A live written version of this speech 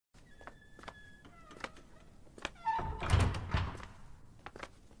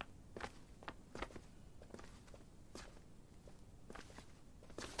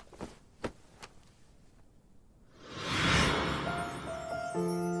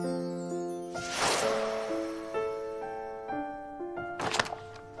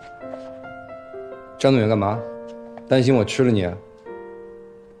站那么远干嘛？担心我吃了你啊？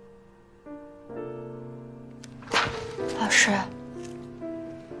老师，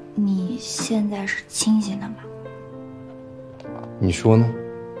你现在是清醒的吗？你说呢？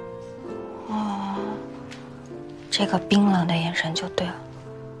哦，这个冰冷的眼神就对了。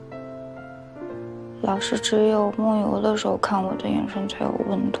老师只有梦游的时候看我的眼神才有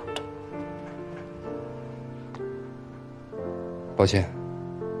温度的。抱歉，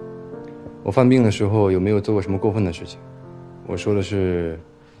我犯病的时候有没有做过什么过分的事情？我说的是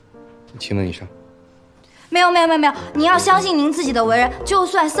亲吻以上。没有，您要相信您自己的为人，就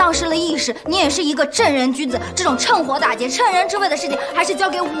算丧失了意识，你也是一个正人君子。这种趁火打劫、趁人之危的事情，还是交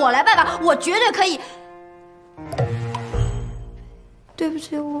给我来办吧，我绝对可以。对不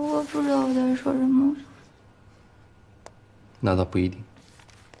起，我不知道我在说什么。那倒不一定。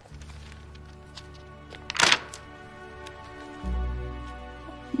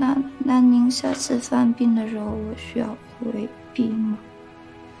那您下次犯病的时候，我需要回避吗？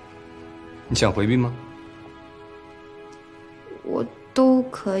你想回避吗？我都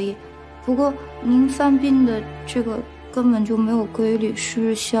可以，不过您犯病的这个根本就没有规律，是不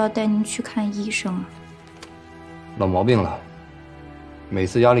是需要带您去看医生啊？老毛病了，每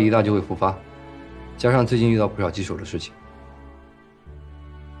次压力一大就会复发，加上最近遇到不少棘手的事情。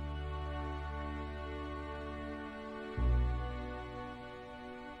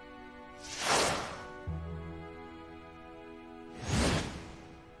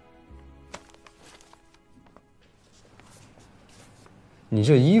你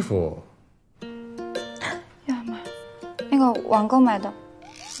这衣服，呀妈，那个网购买的，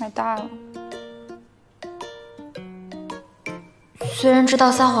买大了。虽然知道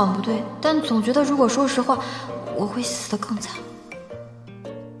撒谎不对，但总觉得如果说实话，我会死得更惨。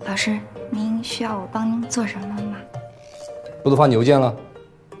老师，您需要我帮您做什么吗？不都发你邮件了？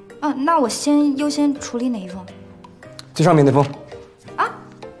啊，那我先优先处理哪一封？最上面那封。啊。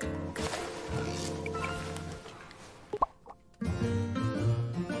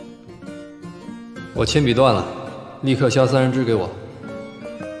我铅笔断了，立刻削30支给我。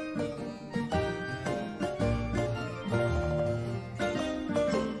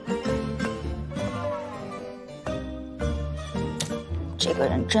这个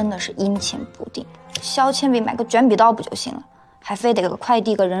人真的是阴晴不定，削铅笔买个卷笔刀不就行了，还非得给个快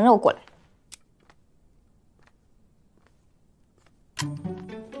递个人肉过来。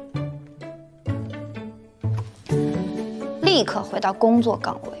立刻回到工作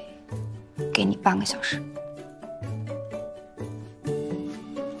岗位，给你半个小时。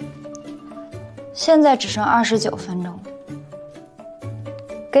现在只剩29分钟，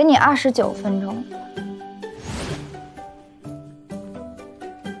给你29分钟。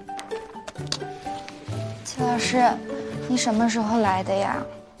齐老师，你什么时候来的呀？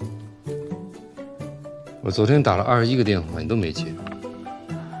我昨天打了21个电话，你都没接。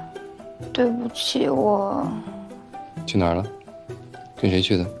对不起，我去哪儿了？跟谁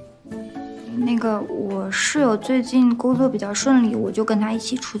去的？那个我室友最近工作比较顺利，我就跟他一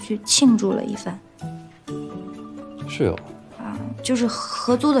起出去庆祝了一番。室友？啊，就是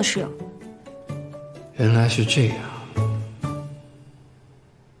合租的室友。原来是这样。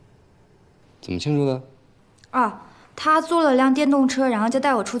怎么庆祝的？啊，他租了辆电动车，然后就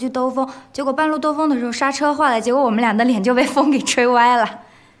带我出去兜风，结果半路兜风的时候刹车坏了，结果我们俩的脸就被风给吹歪了。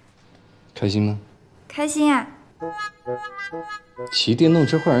开心吗？开心啊！骑电动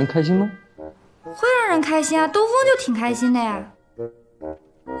车会让人开心吗？会让人开心啊，兜风就挺开心的呀。